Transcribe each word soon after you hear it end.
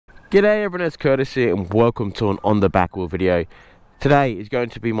G'day everyone, it's Curtis here and welcome to an On The Backwheel video. Today is going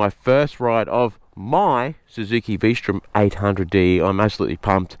to be my first ride of my Suzuki V-Strom 800D. I'm absolutely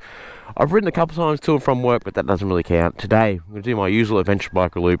pumped. I've ridden a couple times to and from work, but that doesn't really count. Today, I'm going to do my usual adventure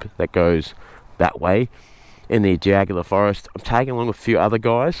biker loop that goes that way in the Diagular Forest. I'm tagging along with a few other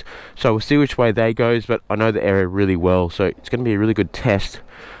guys, so we'll see which way they goes, but I know the area really well, so it's going to be a really good test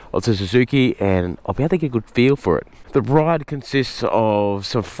of the Suzuki and I'll be able to get a good feel for it. The ride consists of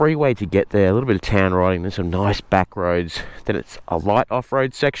some freeway to get there, a little bit of town riding, then some nice back roads, then it's a light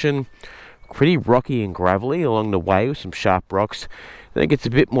off-road section, pretty rocky and gravelly along the way with some sharp rocks, then it gets a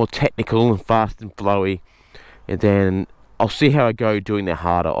bit more technical and fast and flowy, and then I'll see how I go doing the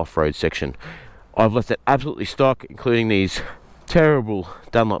harder off-road section. I've left it absolutely stock, including these terrible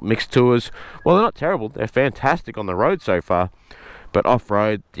Dunlop mixed tours. Well, they're not terrible, they're fantastic on the road so far, but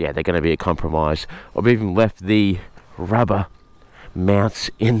off-road, yeah, they're going to be a compromise. I've even left the rubber mounts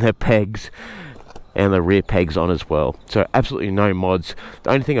in the pegs and the rear pegs on as well. So absolutely no mods.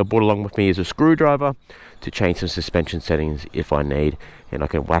 The only thing I brought along with me is a screwdriver to change some suspension settings if I need. And I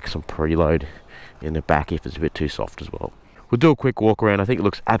can whack some preload in the back if it's a bit too soft as well. We'll do a quick walk around. I think it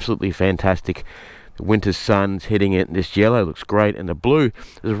looks absolutely fantastic. The winter sun's hitting it. This yellow looks great. And the blue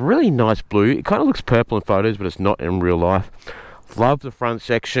is a really nice blue. It kind of looks purple in photos, but it's not in real life. Love the front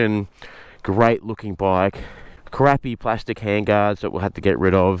section, great looking bike, crappy plastic handguards that we'll have to get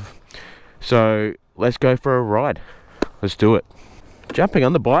rid of. So let's go for a ride. Let's do it. Jumping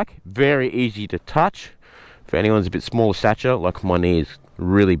on the bike, very easy to touch. For anyone's a bit smaller stature, like my knee is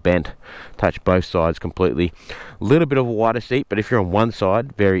really bent, touch both sides completely. A little bit of a wider seat, but if you're on one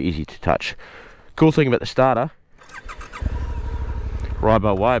side, very easy to touch. Cool thing about the starter, ride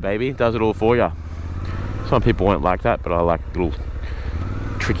by wire, baby, does it all for you. Some people won't like that, but I like little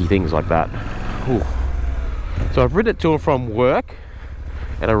tricky things like that. Ooh. So I've ridden it to and from work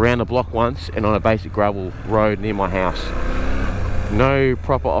and around the block once and on a basic gravel road near my house. No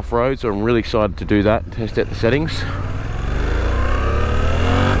proper off-road, so I'm really excited to do that and test out the settings.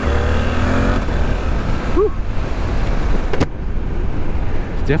 Whew.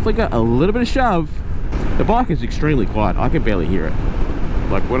 It's definitely got a little bit of shove. The bike is extremely quiet, I can barely hear it.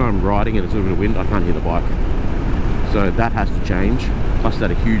 Like when I'm riding and there's a little bit of wind, I can't hear the bike. So that has to change. Plus that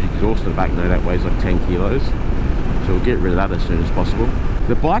a huge exhaust at the back, no, that weighs like 10 kilos. So we'll get rid of that as soon as possible.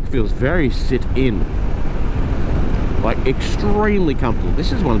 The bike feels very sit-in. Like extremely comfortable.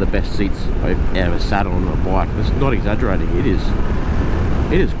 This is one of the best seats I've ever sat on a bike. That's not exaggerating, it is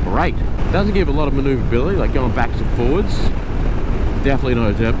great. It doesn't give a lot of maneuverability, like going backwards and forwards. Definitely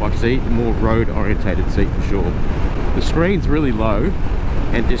not a dirt bike seat, more road orientated seat for sure. The screen's really low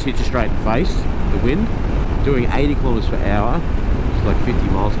and just hits you straight in the face, the wind. Doing 80 kilometers per hour, it's like 50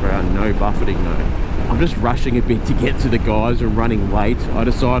 miles per hour, no buffeting, no. I'm just rushing a bit to get to the guys and running late. I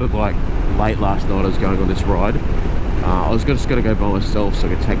decided like late last night I was going on this ride. I was just going to go by myself so I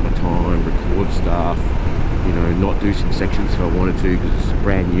could take my time, record stuff, you know, not do some sections if I wanted to because it's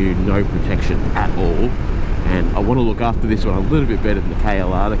brand new, no protection at all. And I want to look after this one a little bit better than the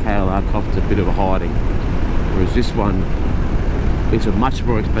KLR. The KLR costs a bit of a hiding. Whereas this one, it's a much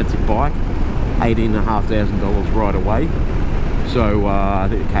more expensive bike, $18,500 right away. So I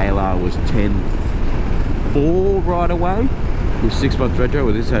think the KLR was $10,400 right away with 6 months retro,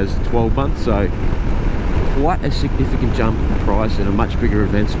 where this has 12 months. So quite a significant jump in price and a much bigger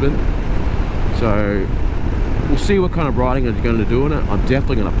investment. So we'll see what kind of riding I'm going to do on it. I'm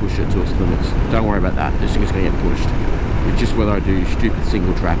definitely going to push it to its limits. Don't worry about that. This thing is going to get pushed. It's just whether I do stupid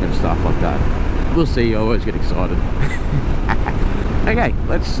single track and stuff like that. We'll see. I always get excited. Okay,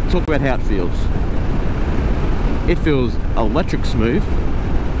 let's talk about how it feels. It feels electric smooth,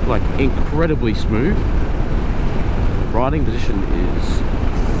 like incredibly smooth. Riding position is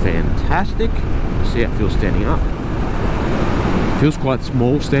fantastic. See how it feels standing up. It feels quite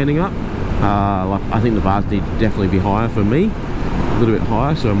small standing up. Like I think the bars need to definitely be higher for me, a little bit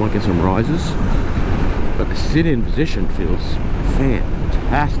higher, so I might get some rises. But the sit-in position feels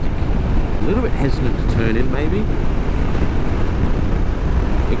fantastic. A little bit hesitant to turn in maybe.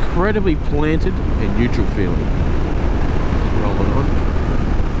 Incredibly planted and neutral feeling. Just rolling on.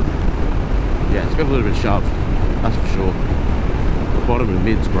 Yeah, it's got a little bit of shove, that's for sure. The bottom and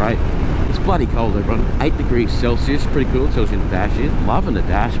mid's great. It's bloody cold, everyone. 8 degrees Celsius, pretty cool. It tells you in the dash here. Loving the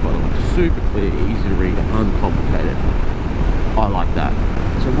dash, by the way. Super clear, easy to read, uncomplicated. I like that.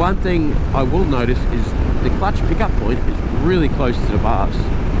 So one thing I will notice is the clutch pickup point is really close to the bars.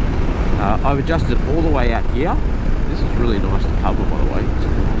 I've adjusted all the way out here. This is really nice to cover, by the way. It's a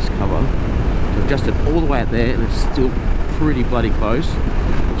nice cover. So I've adjusted all the way out there and it's still pretty bloody close.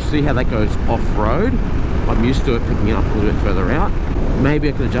 We'll see how that goes off-road. I'm used to it picking it up a little bit further out. Maybe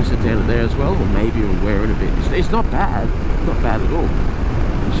I can adjust it down to there as well, or maybe we'll wear it a bit. It's not bad, not bad at all.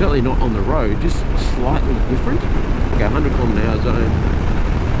 Certainly not on the road, just slightly different. Okay, 100 km/h zone.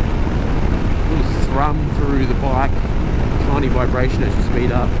 Little thrum through the bike, tiny vibration as you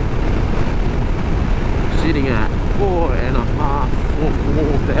speed up. Sitting at 4,500,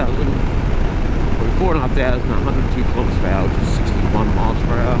 102 km/h, which is 61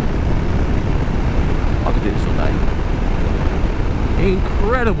 mph. I could do this all day.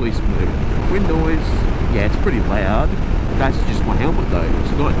 Incredibly smooth. Wind noise, yeah, it's pretty loud. That's just my helmet though.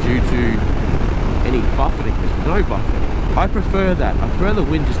 It's not due to any buffeting. There's no buffeting. I prefer that. I prefer the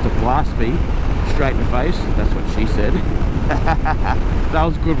wind just to blast me straight in the face. That's what she said. That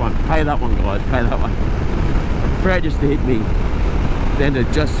was a good one. Pay that one, guys. Pay that one. I prefer it just to hit me than to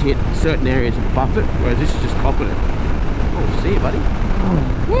just hit certain areas and buff it, whereas this is just copping it. Oh, see you, buddy.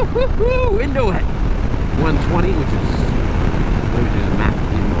 Woo, woo, woo, into it. 120, which is, let me do the math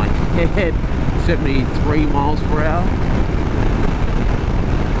in my head, 73 mph.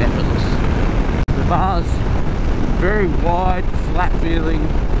 Effortless. The bars, very wide, flat feeling,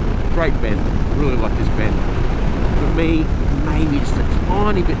 great bend. Really like this bend. For me, maybe just a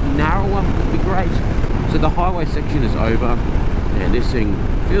tiny bit narrower would be great. So the highway section is over, and this thing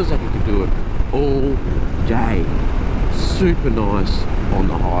feels like you could do it all day. Super nice on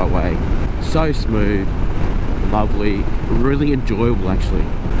the highway, so smooth, lovely, really enjoyable actually.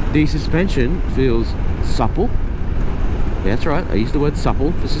 The suspension feels supple. Yeah, that's right, I used the word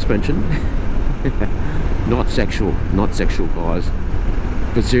supple for suspension. Not sexual guys.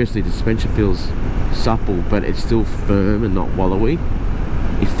 But seriously, the suspension feels supple, but it's still firm and not wallowy.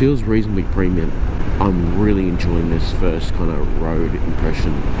 It feels reasonably premium. I'm really enjoying this first kind of road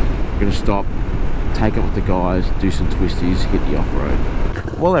impression. I'm gonna stop, take it with the guys, do some twisties, hit the off-road.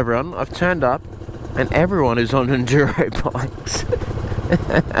 Well everyone, I've turned up and everyone is on enduro bikes.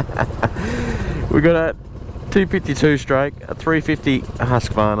 We got a 252 stroke, a 350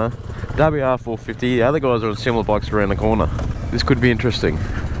 Husqvarna, WR450. The other guys are on similar bikes around the corner. This could be interesting.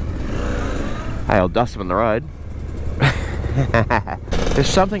 Hey, I'll dust them on the road. There's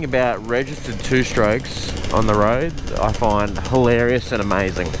something about registered two-strokes on the road that I find hilarious and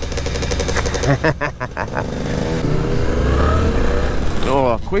amazing.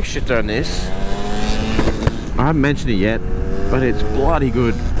 Oh, quick shifter on this. I haven't mentioned it yet, but it's bloody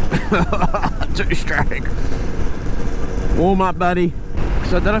good. Two-stroke. Warm up, buddy.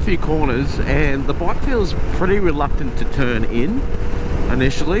 So I've done a few corners and the bike feels pretty reluctant to turn in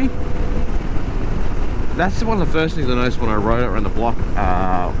initially. That's one of the first things I noticed when I rode it around the block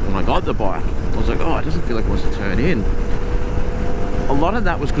when I got the bike. I was like, oh, it doesn't feel like it wants to turn in. A lot of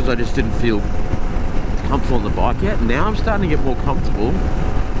that was because I just didn't feel comfortable on the bike yet. Now I'm starting to get more comfortable.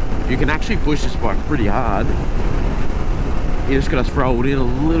 You can actually push this bike pretty hard. You just got to throw it in a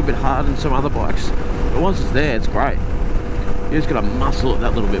little bit harder than some other bikes. But once it's there, it's great. You just got to muscle it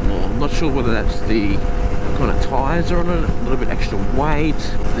that little bit more. I'm not sure whether that's the kind of tyres are on it, a little bit extra weight,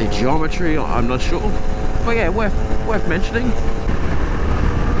 the geometry, I'm not sure. But yeah, worth mentioning.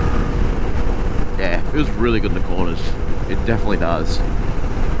 Yeah, it feels really good in the corners. It definitely does.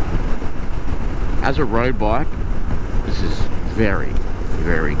 As a road bike, this is very,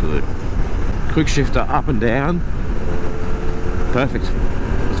 very good. Quick shifter up and down. Perfect.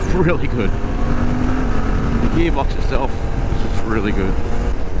 It's really good. The gearbox itself is really good.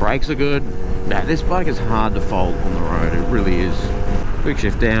 Brakes are good. Now, this bike is hard to fold on the road. It really is. Quick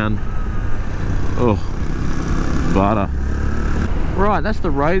shift down. Oh, butter. Right, that's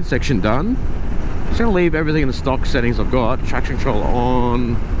the road section done. Just gonna leave everything in the stock settings I've got. Traction control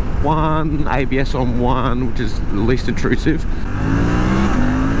on 1, ABS on 1, which is the least intrusive.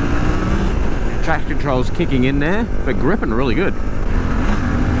 Traction control's kicking in there, but gripping really good.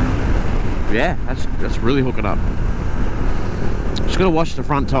 Yeah, that's really hooking up. Just gotta wash the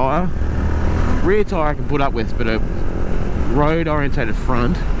front tire. Rear tire I can put up with, but a road orientated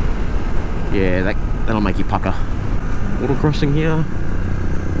front, yeah, that'll make you pucker. Water crossing here.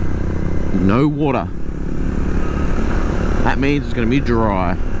 No water. That means it's going to be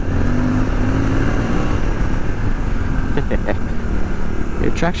dry.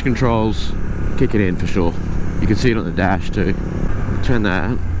 Yeah, traction controls kick it in for sure. You can see it on the dash too. Turn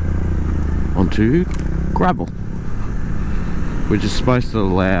that onto gravel, which is supposed to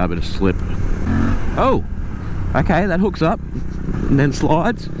allow a bit of slip. Oh, okay, that hooks up and then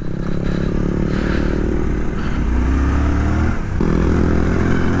slides.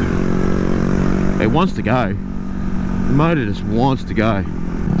 It wants to go. The motor just wants to go.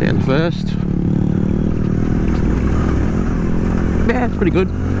 Down first. Yeah, it's pretty good.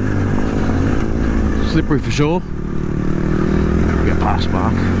 Slippery for sure. Get past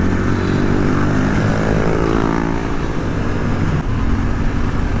Mark.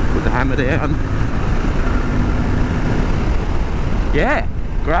 Put the hammer down. Yeah,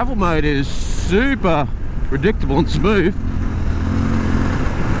 gravel mode is super predictable and smooth.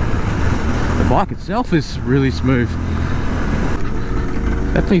 The bike itself is really smooth.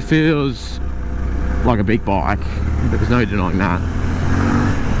 Definitely feels like a big bike. There's no denying that.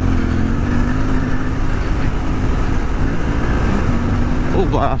 Full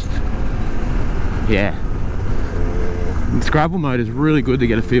blast. Yeah. This gravel mode is really good to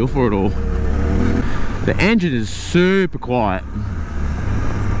get a feel for it all. The engine is super quiet.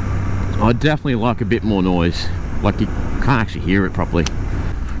 I definitely like a bit more noise. Like you can't actually hear it properly.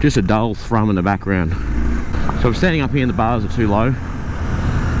 Just a dull thrum in the background. So I'm standing up here and the bars are too low.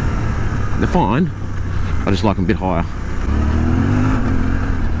 They're fine. I just like them a bit higher.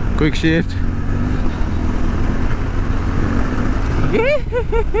 Quick shift.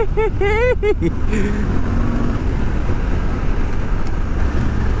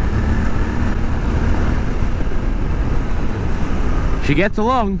 She gets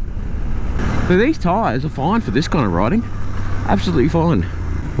along. So these tyres are fine for this kind of riding. Absolutely fine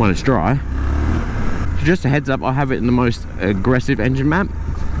when it's dry. So just a heads up, I have it in the most aggressive engine map.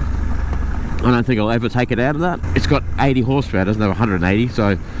 I don't think I'll ever take it out of that. It's got 80 horsepower, it doesn't have 180,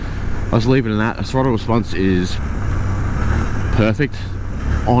 so I was leaving it in that. The throttle response is perfect.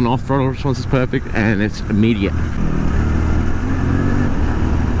 On-off throttle response is perfect, and it's immediate.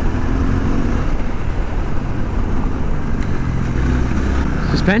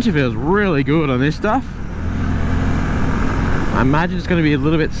 Suspension feels really good on this stuff. I imagine it's going to be a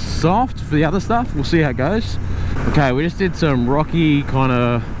little bit soft for the other stuff. We'll see how it goes. Okay, we just did some rocky kind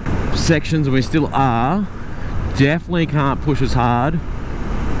of sections, and we still are. Definitely can't push as hard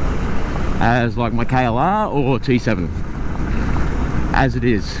as like my KLR or T7 as it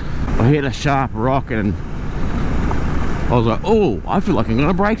is. I hit a sharp rock and I was like, oh, I feel like I'm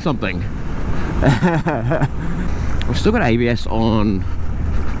gonna break something. I've still got ABS on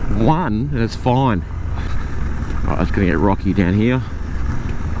 1 and it's fine. Right, it's gonna get rocky down here.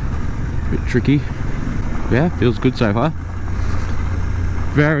 A bit tricky. Yeah, feels good so far.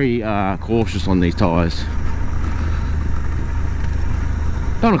 Very cautious on these tyres.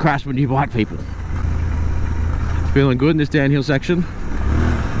 Don't want to crash when you bike, people. Feeling good in this downhill section.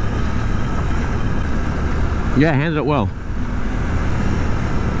 Yeah, handled it well.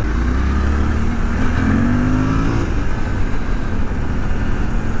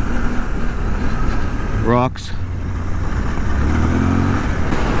 Rocks.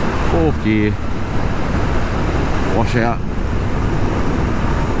 4th gear. Wash out.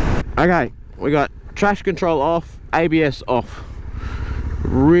 Okay, we got traction control off, ABS off.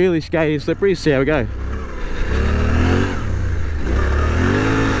 Really skaty and slippery. See how we go.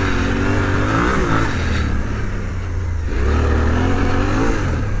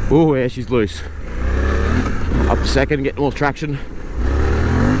 Oh yeah, she's loose. Up a second, get more traction.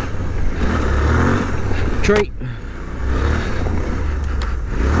 Tree.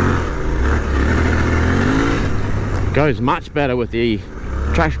 Goes much better with the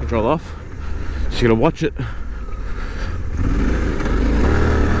traction control off. Just gotta watch it.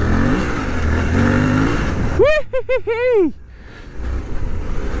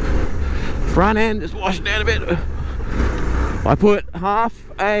 Front end is washing down a bit. I put half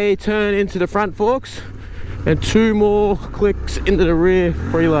a turn into the front forks and 2 more clicks into the rear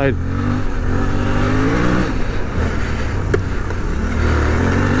preload.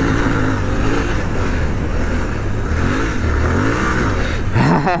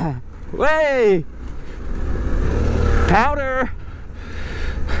 Way! Powder!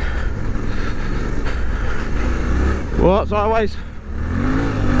 Well, sideways.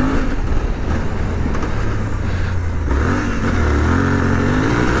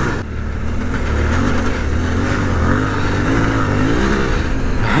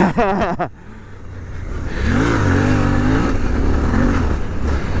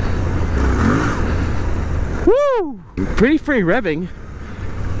 Woo! Pretty free revving.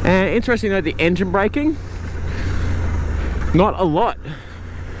 And interesting though, the engine braking, not a lot,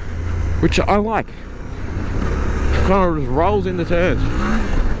 which I like. Kind of just rolls in the turns.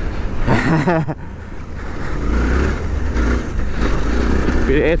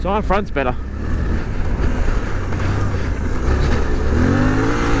 Bit of air time, front's better.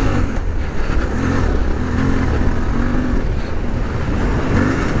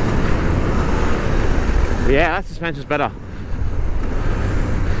 Yeah, that suspension's better.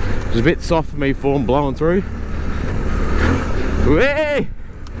 It's a bit soft for me, form blowing through. Whee!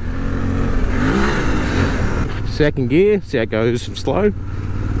 Second gear, see how it goes from slow.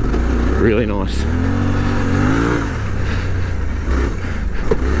 Really nice.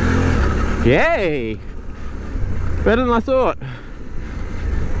 Yay! Better than I thought.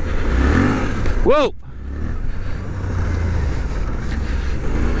 Whoa!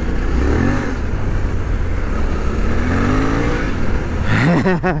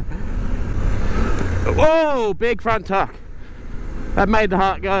 Whoa! Big front tuck. That made the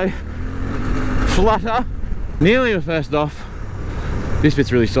heart go flutter. Nearly the first off. This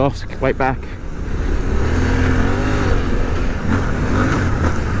bit's really soft. Weight back.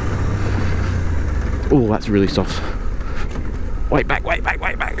 Oh, that's really soft. Weight back, weight back,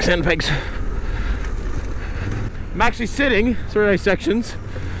 weight back. Sand pegs. I'm actually sitting through those sections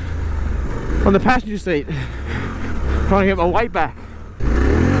on the passenger seat, trying to get my weight back.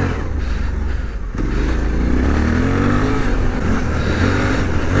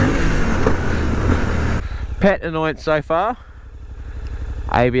 Pet annoyance so far.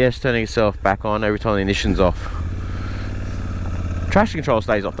 ABS turning itself back on every time the ignition's off. Traction control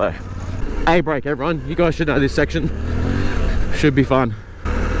stays off though. A-brake everyone, you guys should know this section. Should be fun.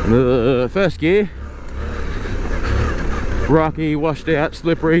 First gear. Rocky, washed out,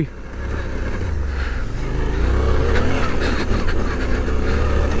 slippery.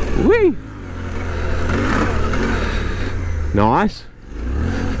 Whee! Nice.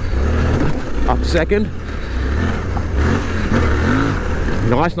 Up to second.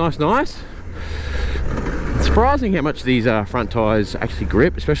 Nice, nice, nice. It's surprising how much these front tyres actually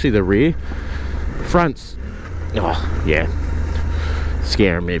grip, especially the rear. Fronts, oh yeah,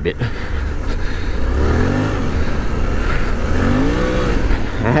 scaring me a bit.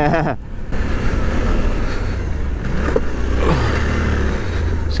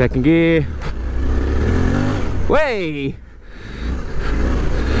 Second gear. Way.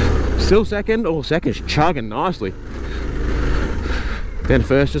 Still second. Oh, second's chugging nicely. Then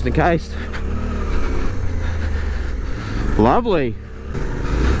first, just in case. Lovely.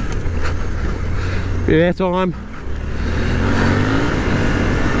 Bit of air time.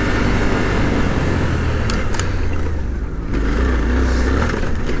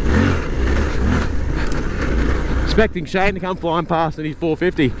 Expecting Shane to come flying past and he's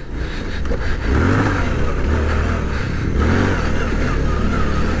 450.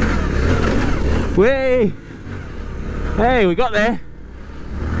 Whee! Hey, we got there.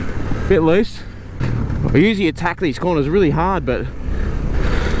 Bit loose. I usually attack these corners really hard, but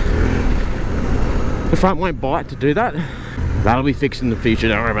the front won't bite to do that. That'll be fixed in the future,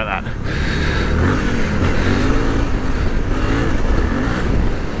 don't worry about that.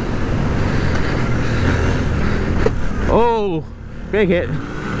 Oh, big hit.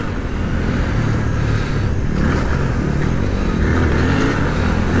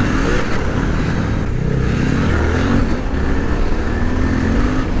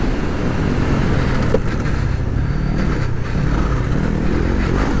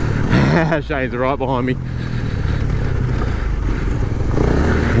 Shane's right behind me.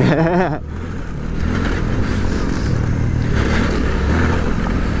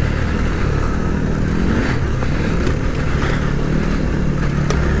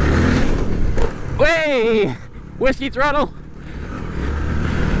 Whee! Whiskey throttle.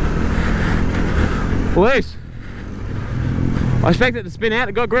 Loose. I expect it to spin out,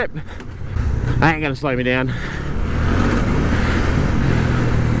 it got grip. That ain't gonna slow me down.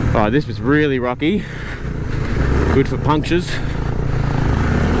 Oh, this was really rocky. Good for punctures.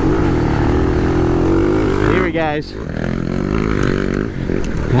 Here he goes.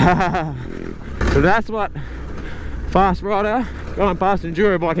 So that's what fast rider going past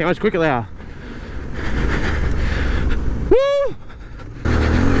enduro bike, how much quicker they are. Woo!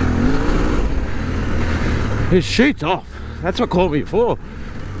 It shoots off. That's what caught me before.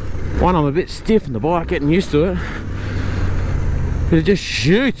 One, I'm a bit stiff in the bike, getting used to it. But it just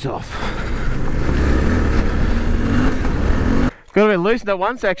shoots off. Got a bit loose in that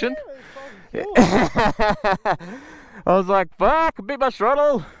one section. I was like, fuck, a bit much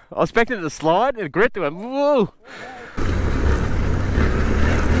throttle. I was expecting it to slide, it gripped, it went, whoa.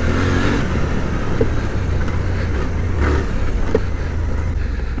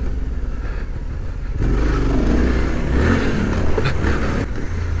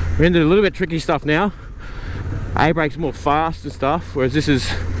 We're into a little bit tricky stuff now. A-brake's more fast and stuff, whereas this is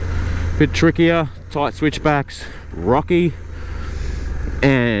a bit trickier, tight switchbacks, rocky,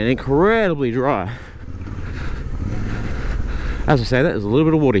 and incredibly dry. As I say that, there's a little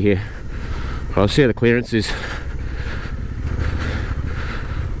bit of water here. I'll see how the clearance is.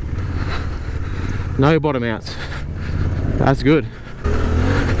 No bottom outs. That's good.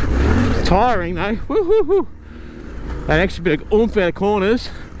 It's tiring though. Woo -hoo -hoo. That extra bit of oomph out of corners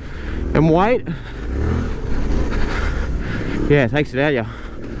and weight, yeah, it takes it out of you.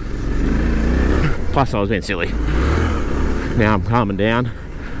 Plus I was being silly. Now I'm calming down,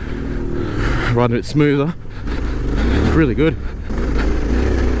 riding a bit smoother. It's really good.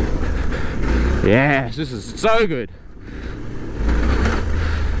 Yes, this is so good.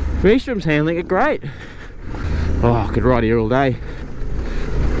 V-Strom's handling it great. Oh, I could ride here all day.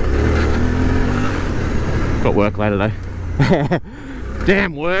 Got work later though.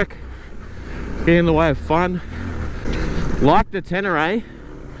 Damn work. Get in the way of fun. Like the Tenere,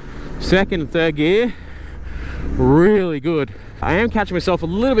 second and third gear, really good. I am catching myself a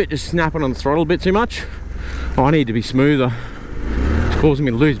little bit just snapping on the throttle a bit too much. Oh, I need to be smoother. It's causing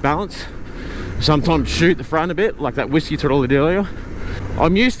me to lose balance. Sometimes shoot the front a bit, like that whiskey throttle I did earlier.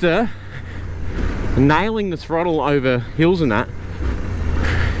 I'm used to nailing the throttle over hills and that.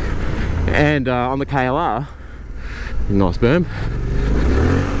 And on the KLR, nice berm.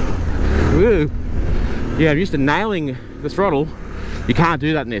 Woo. Yeah, I'm used to nailing the throttle. You can't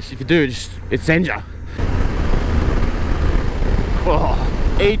do that in this. If you do, it sends you.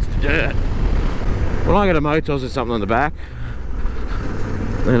 Oh, eats the dirt. When I get a Motors or something on the back,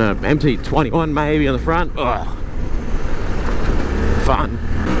 and a MT21 maybe on the front, oh, fun.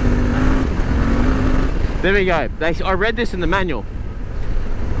 There we go. I read this in the manual,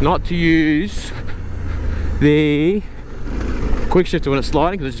 not to use the quick shifter when it's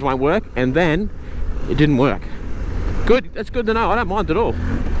sliding because it just won't work, and then it didn't work. Good, that's good to know. I don't mind at all.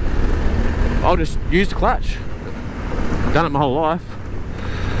 I'll just use the clutch. I've done it my whole life.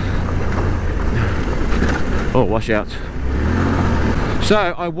 Oh, washouts. So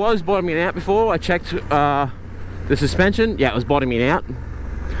I was bottoming out before. I checked the suspension. Yeah, it was bottoming out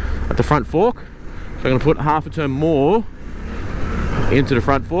at the front fork. So I'm going to put half a turn more into the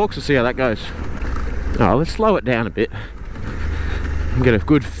front fork to see how that goes. Oh, let's slow it down a bit and get a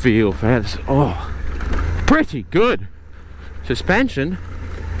good feel for how this. Oh, pretty good suspension.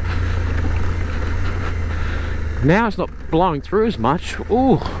 Now it's not blowing through as much.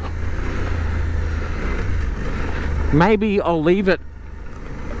 Ooh. Maybe I'll leave it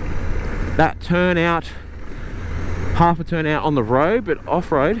that turn out, half a turn out on the road, but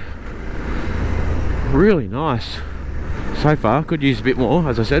off-road, really nice so far. Could use a bit more,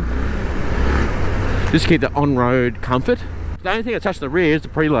 as I said, just keep the on-road comfort. The only thing I touched the rear is the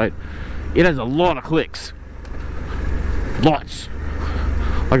preload. It has a lot of clicks, lots.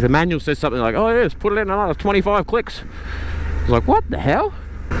 Like the manual says something like, oh yes, put it in another 25 clicks. I was like, what the hell?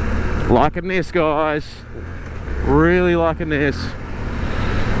 Liking this, guys, really liking this.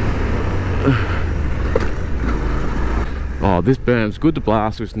 Oh, this berm's good to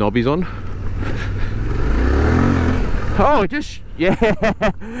blast with knobbies on. Oh, just, yeah,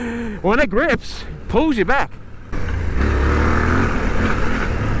 when it grips, pulls you back.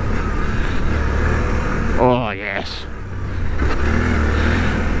 Oh, yes.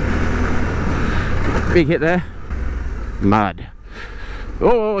 Big hit there. Mud.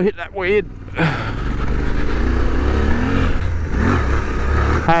 Oh, hit that weird.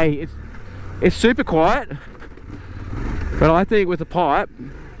 Hey, it's super quiet, but I think with the pipe,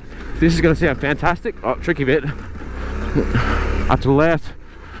 this is going to sound fantastic. Oh, tricky bit. Up to the left,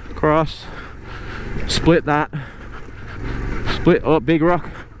 cross, split that, split, oh, big rock.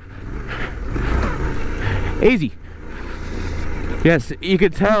 Easy. Yes, you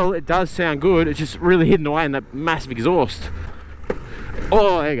can tell it does sound good. It's just really hidden away in that massive exhaust.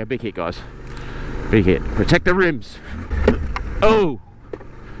 Oh, there you go, big hit, guys. Big hit. Protect the rims. Oh,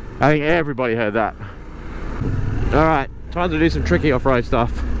 I think everybody heard that. All right, time to do some tricky off-road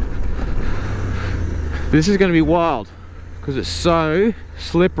stuff. This is going to be wild because it's so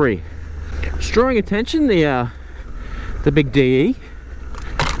slippery. It's drawing attention, the big DE.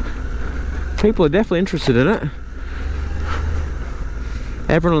 People are definitely interested in it.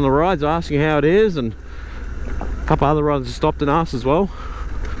 Everyone on the ride's asking how it is, and a couple other riders have stopped and asked as well.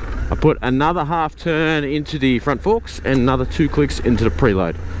 I put another half turn into the front forks and another 2 clicks into the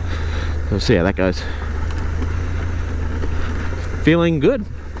preload. We'll see how that goes. Feeling good.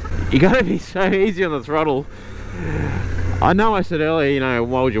 You gotta be so easy on the throttle. I know I said earlier, you know,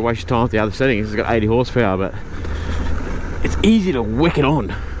 why would you waste your time with the other settings? It's got 80 horsepower, but it's easy to wick it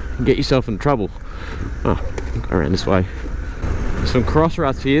on and get yourself in trouble. Oh, go around this way. Some cross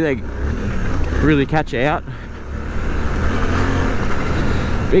ruts here, they really catch you out.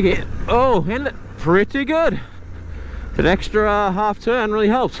 Big hit. Oh, and it pretty good. That extra half turn really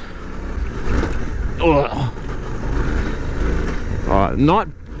helps. Oh. Alright, not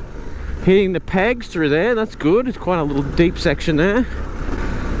Hitting the pegs through there, that's good. It's quite a little deep section there.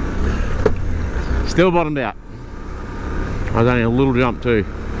 Still bottomed out. I was only a little jump too.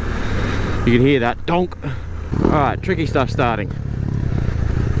 You can hear that donk. Alright, tricky stuff starting.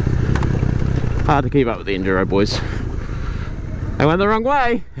 Hard to keep up with the enduro boys. They went the wrong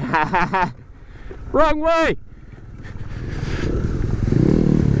way. Wrong way.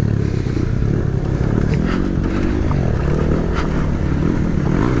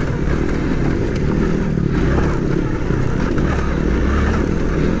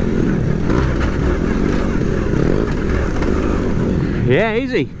 Yeah,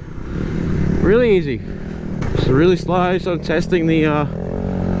 easy. Really easy. Just really slow, so I'm testing the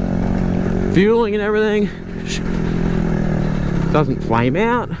fueling and everything. Doesn't flame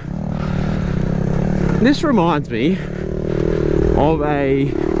out. This reminds me of a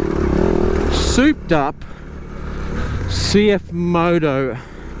souped up CF Moto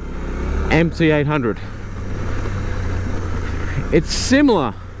MT800. It's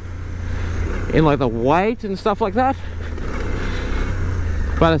similar in like the weight and stuff like that,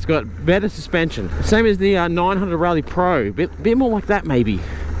 but it's got better suspension. Same as the 900 Rally Pro, bit more like that maybe,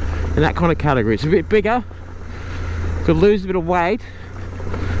 in that kind of category. It's a bit bigger, could lose a bit of weight,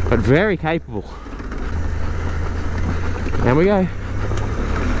 but very capable. Down we go.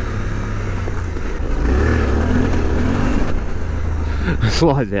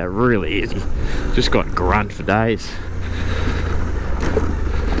 Slides out really easy. Just got grunt for days.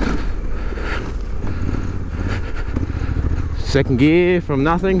 Second gear from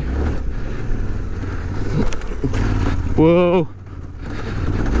nothing. Whoa.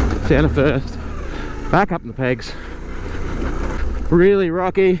 Down to first. Back up in the pegs. Really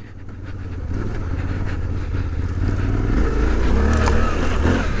rocky.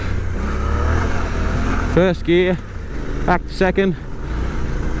 First gear. Back to second.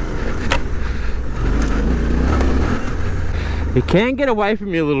 It can get away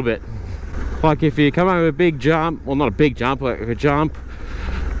from you a little bit. Like if you come over a big jump, well not a big jump, like a jump,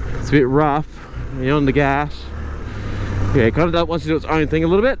 it's a bit rough, and you're on the gas. Yeah, it kind of wants to do its own thing a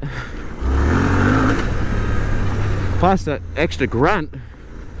little bit. Plus that extra grunt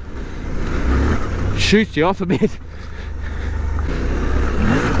shoots you off a bit.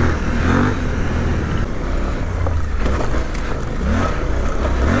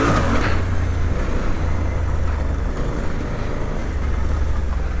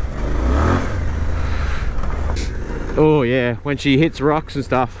 Oh yeah, when she hits rocks and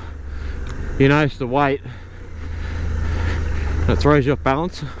stuff, you notice the weight. It throws you off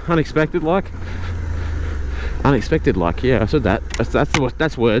balance, unexpected like. Unexpected like, yeah, I said that.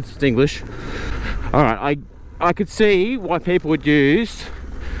 That's words, it's English. Alright, I could see why people would use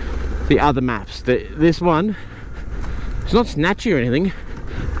the other maps. This one, it's not snatchy or anything.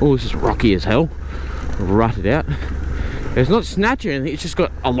 Oh, this is rocky as hell. I'll write it out. It's not snatchy or anything, it's just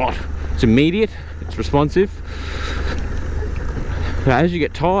got a lot. It's immediate, it's responsive. So as you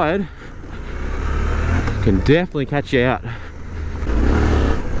get tired, it can definitely catch you out.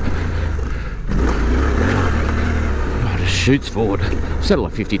 Oh, it just shoots forward. I've said it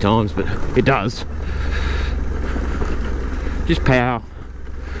like 50 times, but it does. Just power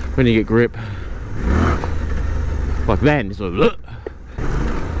when you get grip. Like then, sort of,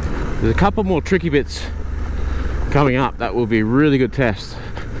 there's a couple more tricky bits coming up that will be a really good test.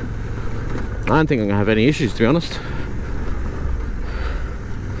 I don't think I'm gonna have any issues, to be honest.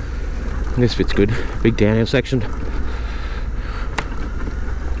 This bit's good. Big downhill section.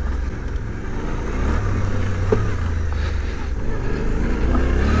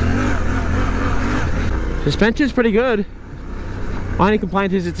 Suspension's pretty good. My only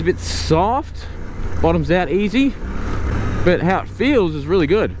complaint is it's a bit soft. Bottoms out easy. But how it feels is really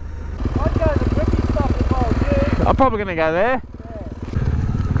good. I'd go the tricky stuff if I was you. I'm probably gonna go there.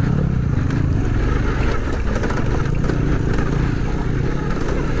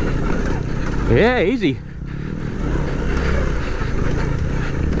 Yeah, easy.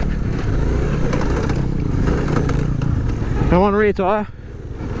 Come on, rear tyre.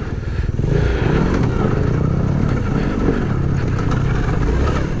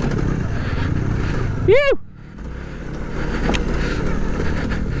 Phew!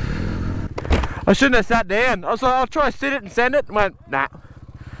 I shouldn't have sat down. I was like, I'll try to sit it and send it. And went, nah.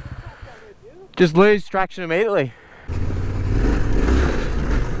 Just lose traction immediately.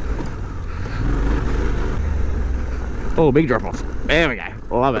 Oh, big drop off. There we go.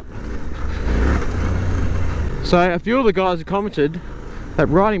 Love it. So a few of the guys have commented that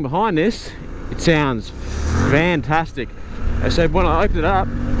riding behind this, it sounds fantastic. They said when I opened it up,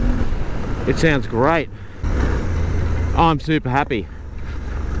 it sounds great. I'm super happy.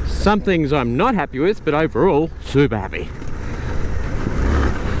 Some things I'm not happy with, but overall, super happy.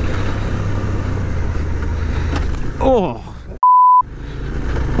 Oh,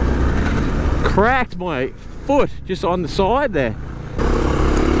 cracked my foot just on the side there.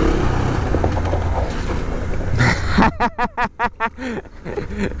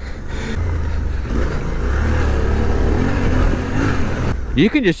 You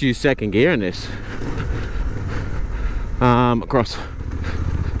can just use second gear in this. Across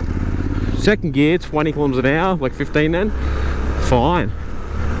second gear, 20 kilometers an hour, like 15 then, fine.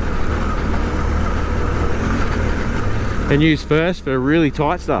 And use first for really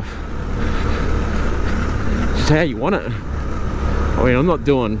tight stuff. Just how you want it. I mean, I'm not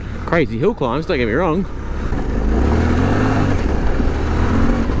doing crazy hill climbs, don't get me wrong.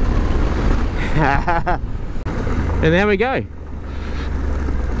 And there we go.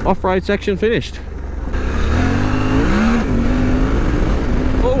 Off-road section finished.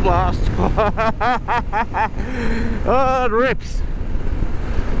 Full blast. Oh, it rips.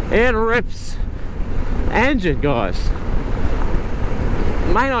 It rips. Engine, guys.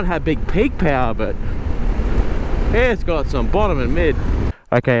 May not have big peak power, but it's got some bottom and mid.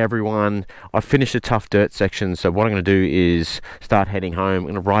 Okay everyone, I've finished the tough dirt section, so what I'm going to do is start heading home. I'm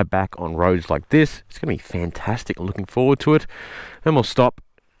going to ride back on roads like this. It's going to be fantastic. I'm looking forward to it. Then we'll stop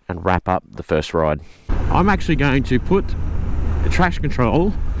and wrap up the first ride. I'm actually going to put the traction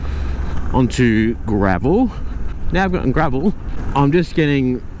control onto gravel. Now I've gotten gravel, I'm just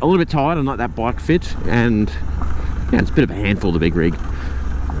getting a little bit tired and not that bike fit, and yeah, it's a bit of a handful, the big rig.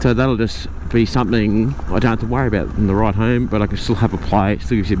 So that'll just be something I don't have to worry about in the ride home, but I can still have a play. It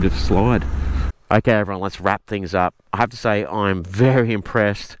still gives you a bit of a slide. Okay everyone, let's wrap things up. I have to say I'm very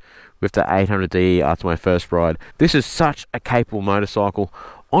impressed with the 800D after my first ride. This is such a capable motorcycle.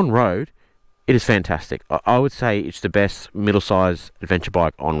 On road, it is fantastic. I would say it's the best middle-sized adventure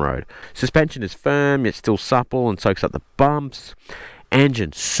bike on road. Suspension is firm, yet still supple and soaks up the bumps.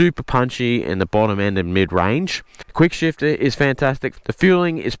 Engine super punchy in the bottom end and mid-range. Quick shifter is fantastic. The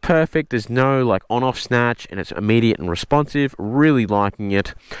fueling is perfect. There's no like on-off snatch, and it's immediate and responsive. Really liking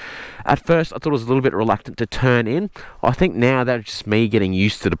it. At first I thought it was a little bit reluctant to turn in. I think now that's just me getting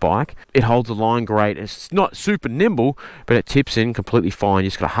used to the bike. It holds the line great. It's not super nimble, but it tips in completely fine. You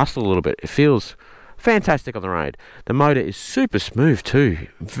just gotta hustle a little bit. It feels fantastic on the road. The motor is super smooth too.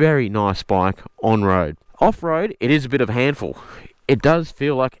 Very nice bike on road. Off road, it is a bit of a handful. It does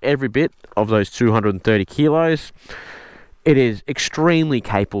feel like every bit of those 230 kilos. It is extremely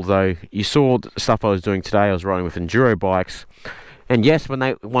capable though. You saw the stuff I was doing today. I was riding with enduro bikes. And yes, when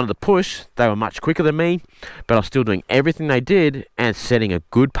they wanted to push, they were much quicker than me. But I was still doing everything they did and setting a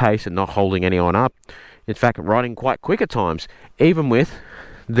good pace and not holding anyone up. In fact, riding quite quick at times, even with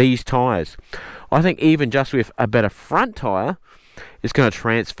these tyres. I think even just with a better front tyre, it's going to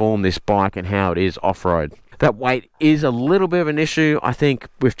transform this bike and how it is off-road. That weight is a little bit of an issue. I think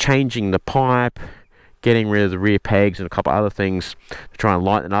with changing the pipe, getting rid of the rear pegs and a couple other things to try and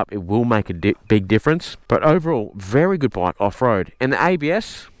lighten it up, it will make a big difference. But overall, very good bike off-road. And the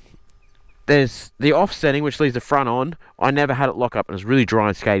ABS, there's the offsetting which leaves the front on. I never had it lock up and it's really dry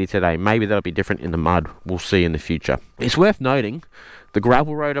and skatey today. Maybe that'll be different in the mud. We'll see in the future. It's worth noting, the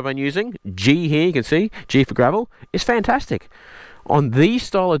gravel road I've been using, G here, you can see, G for gravel, is fantastic. On these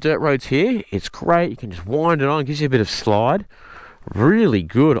style of dirt roads here, it's great. You can just wind it on, gives you a bit of slide. Really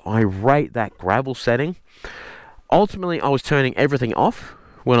good. I rate that gravel setting. Ultimately, I was turning everything off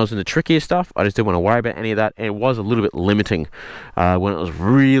when I was in the trickier stuff. I just didn't want to worry about any of that, and it was a little bit limiting when it was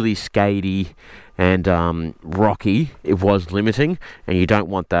really skatey and rocky. It was limiting, and you don't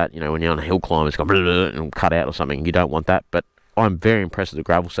want that. You know, when you're on a hill climb, it's got blah, blah, blah, and cut out or something. You don't want that. But I'm very impressed with the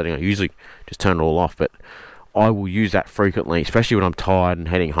gravel setting. I usually just turn it all off, but I will use that frequently, especially when I'm tired and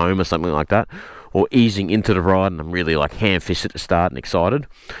heading home or something like that, or easing into the ride and I'm really like ham-fisted to start and excited.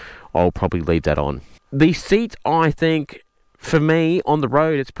 I'll probably leave that on. The seat, I think, for me, on the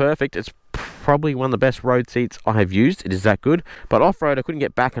road, it's perfect. It's probably one of the best road seats I have used. It is that good. But off-road, I couldn't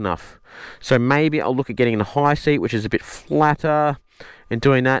get back enough. So maybe I'll look at getting a high seat, which is a bit flatter, and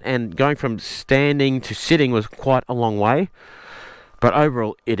doing that. And going from standing to sitting was quite a long way. But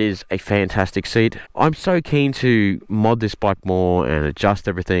overall, it is a fantastic seat. I'm so keen to mod this bike more and adjust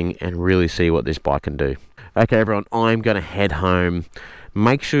everything and really see what this bike can do. Okay, everyone, I'm going to head home.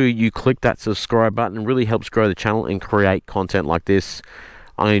 Make sure you click that subscribe button. It really helps grow the channel and create content like this.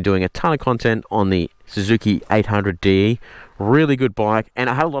 I'm going to be doing a ton of content on the Suzuki 800D. Really good bike. And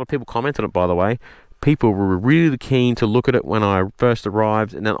I had a lot of people comment on it, by the way. People were really keen to look at it when I first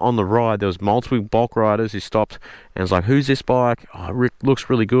arrived, and then on the ride there was multiple bulk riders who stopped and was like, who's this bike? Oh, it looks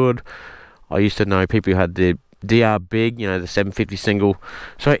really good. I used to know people who had the DR Big, you know, the 750 single.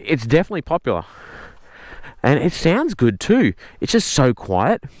 So it's definitely popular. And it sounds good too. It's just so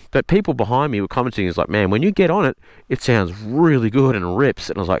quiet. But people behind me were commenting, it's like, man, when you get on it, it sounds really good and rips.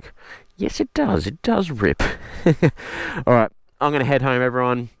 And I was like, yes, it does. It does rip. Alright, I'm going to head home,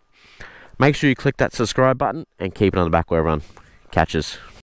 everyone. Make sure you click that subscribe button and keep it on the back wheel, everyone. Catches.